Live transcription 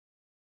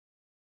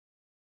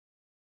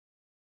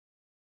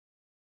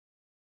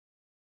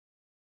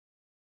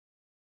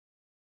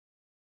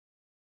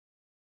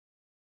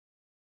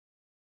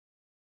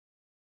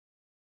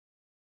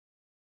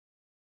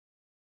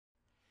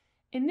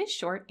In this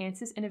short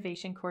ANSYS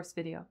Innovation course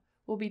video,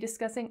 we'll be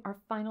discussing our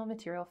final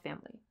material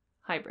family,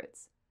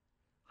 hybrids.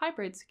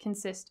 Hybrids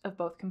consist of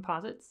both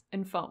composites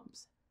and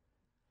foams.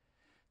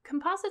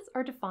 Composites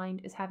are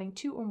defined as having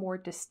two or more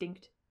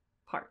distinct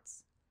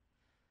parts.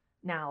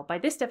 Now, by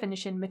this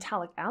definition,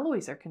 metallic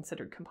alloys are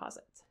considered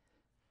composites.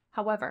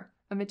 However,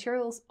 a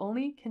material is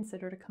only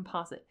considered a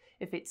composite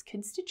if its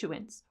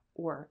constituents,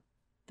 or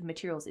the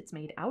materials it's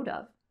made out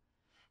of,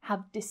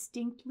 have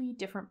distinctly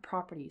different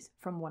properties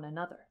from one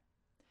another.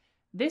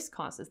 This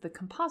causes the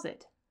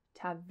composite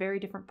to have very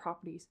different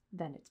properties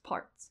than its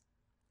parts.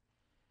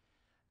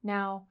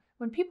 Now,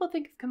 when people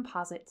think of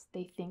composites,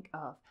 they think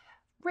of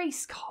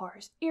race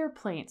cars,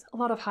 airplanes, a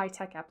lot of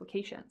high-tech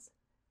applications.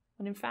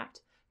 When in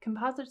fact,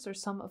 composites are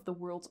some of the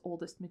world's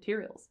oldest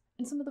materials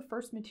and some of the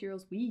first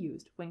materials we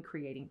used when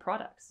creating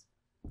products.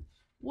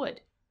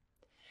 Wood.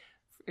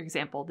 For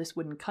example, this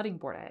wooden cutting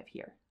board I have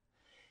here.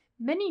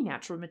 Many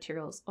natural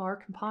materials are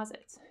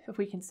composites if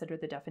we consider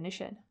the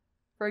definition.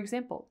 For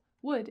example,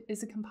 wood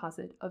is a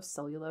composite of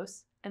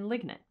cellulose and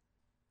lignin.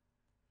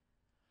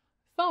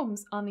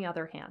 Foams, on the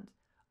other hand,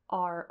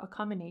 are a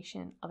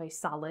combination of a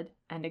solid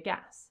and a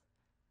gas.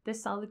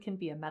 This solid can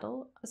be a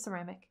metal, a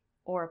ceramic,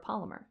 or a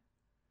polymer.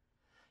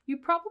 You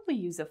probably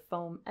use a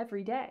foam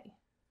every day.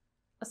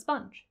 A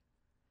sponge.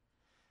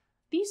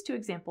 These two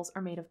examples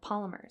are made of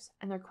polymers,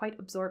 and they're quite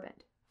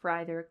absorbent for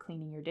either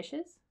cleaning your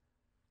dishes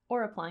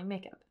or applying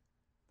makeup.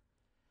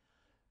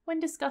 When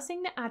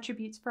discussing the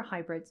attributes for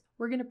hybrids,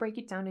 we're going to break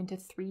it down into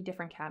three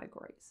different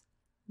categories: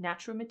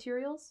 natural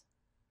materials,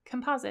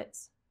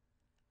 composites,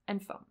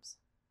 and foams.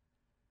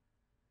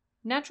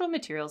 Natural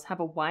materials have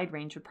a wide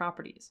range of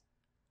properties.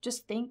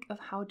 Just think of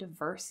how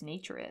diverse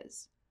nature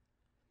is.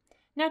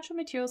 Natural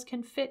materials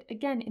can fit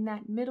again in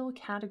that middle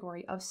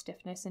category of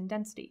stiffness and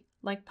density,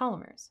 like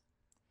polymers.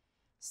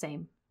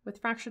 Same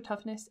with fracture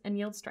toughness and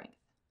yield strength.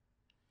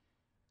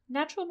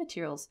 Natural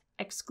materials,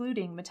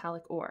 excluding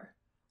metallic ore,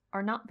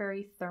 are not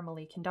very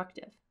thermally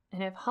conductive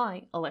and have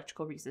high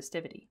electrical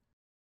resistivity.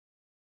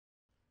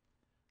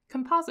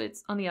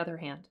 Composites, on the other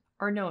hand,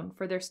 are known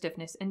for their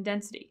stiffness and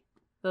density,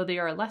 though they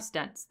are less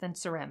dense than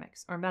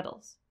ceramics or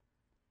metals.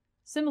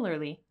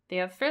 Similarly, they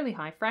have fairly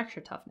high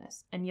fracture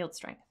toughness and yield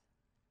strength.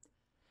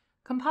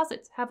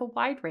 Composites have a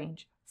wide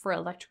range for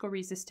electrical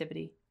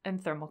resistivity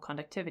and thermal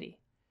conductivity.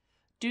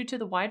 Due to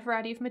the wide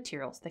variety of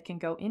materials that can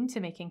go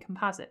into making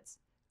composites,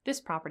 this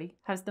property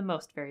has the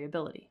most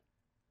variability.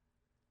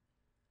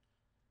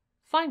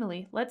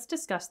 Finally, let's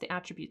discuss the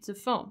attributes of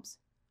foams.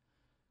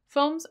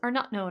 Foams are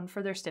not known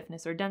for their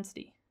stiffness or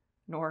density,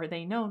 nor are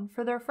they known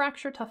for their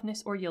fracture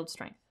toughness or yield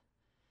strength.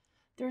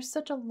 There is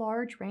such a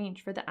large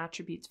range for the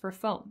attributes for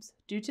foams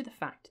due to the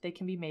fact they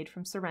can be made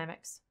from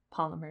ceramics,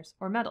 polymers,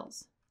 or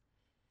metals.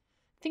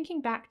 Thinking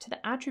back to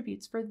the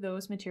attributes for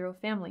those material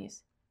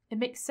families, it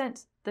makes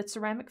sense that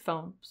ceramic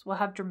foams will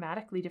have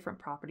dramatically different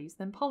properties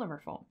than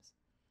polymer foams.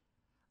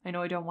 I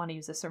know I don't want to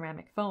use a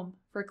ceramic foam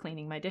for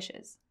cleaning my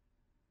dishes.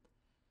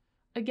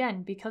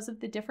 Again, because of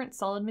the different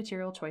solid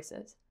material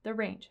choices, the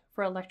range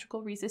for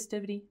electrical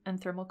resistivity and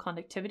thermal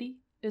conductivity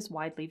is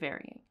widely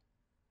varying.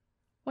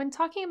 When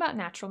talking about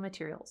natural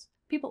materials,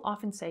 people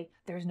often say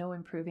there's no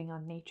improving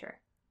on nature.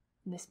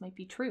 And this might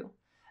be true.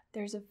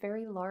 There's a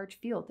very large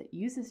field that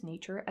uses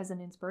nature as an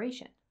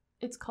inspiration.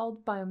 It's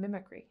called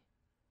biomimicry.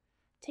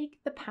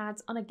 Take the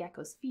pads on a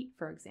gecko's feet,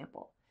 for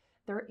example.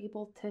 They're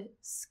able to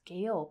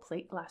scale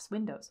plate glass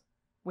windows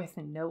with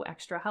no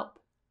extra help.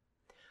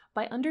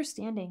 By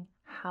understanding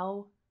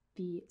how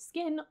the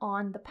skin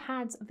on the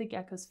pads of the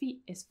gecko's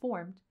feet is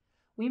formed,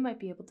 we might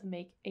be able to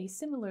make a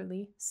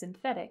similarly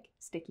synthetic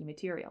sticky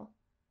material.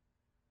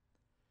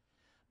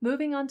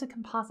 Moving on to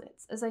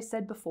composites, as I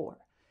said before,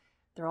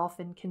 they're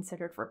often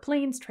considered for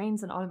planes,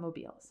 trains, and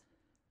automobiles,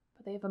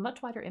 but they have a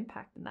much wider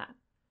impact than that.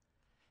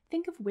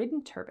 Think of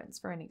wind turbines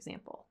for an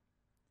example.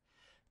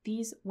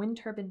 These wind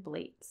turbine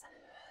blades,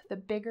 the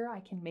bigger I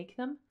can make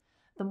them,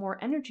 the more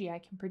energy I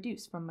can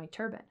produce from my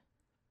turbine.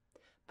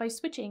 By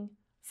switching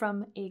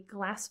from a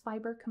glass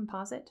fiber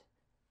composite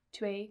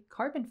to a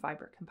carbon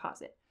fiber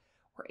composite,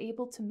 we're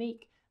able to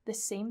make the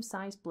same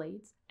size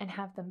blades and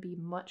have them be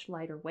much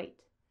lighter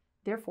weight.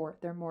 Therefore,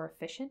 they're more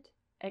efficient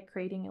at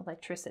creating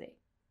electricity,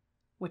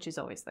 which is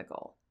always the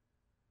goal.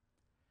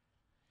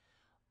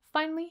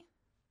 Finally,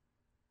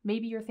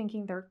 maybe you're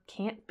thinking there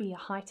can't be a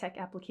high-tech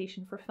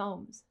application for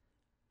foams.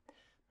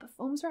 But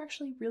foams are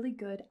actually really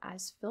good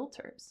as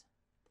filters.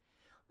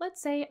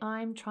 Let's say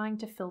I'm trying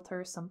to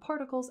filter some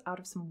particles out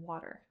of some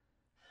water.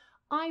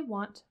 I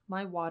want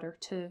my water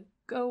to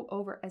go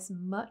over as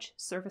much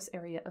surface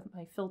area of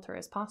my filter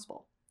as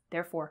possible.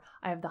 Therefore,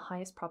 I have the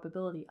highest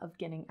probability of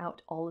getting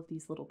out all of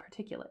these little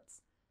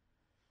particulates.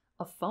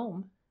 A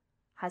foam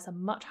has a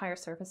much higher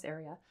surface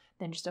area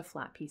than just a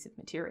flat piece of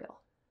material.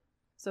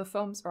 So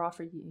foams are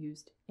often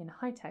used in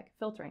high-tech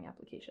filtering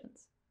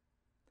applications.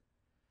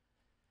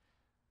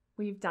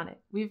 We've done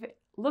it. We've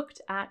looked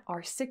at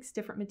our 6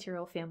 different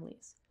material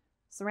families: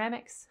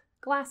 ceramics,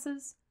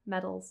 glasses,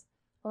 metals,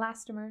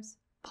 elastomers,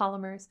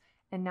 polymers,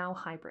 and now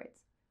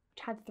hybrids,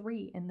 which had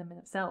 3 in them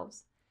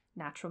themselves: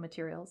 natural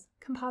materials,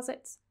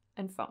 composites,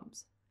 and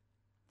foams.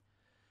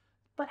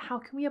 But how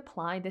can we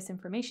apply this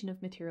information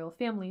of material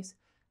families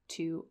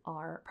to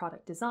our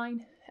product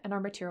design and our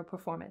material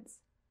performance?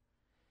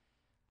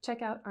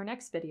 Check out our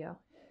next video,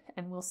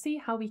 and we'll see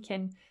how we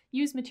can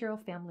use material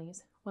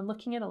families when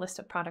looking at a list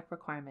of product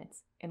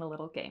requirements in a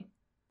little game.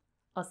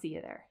 I'll see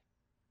you there.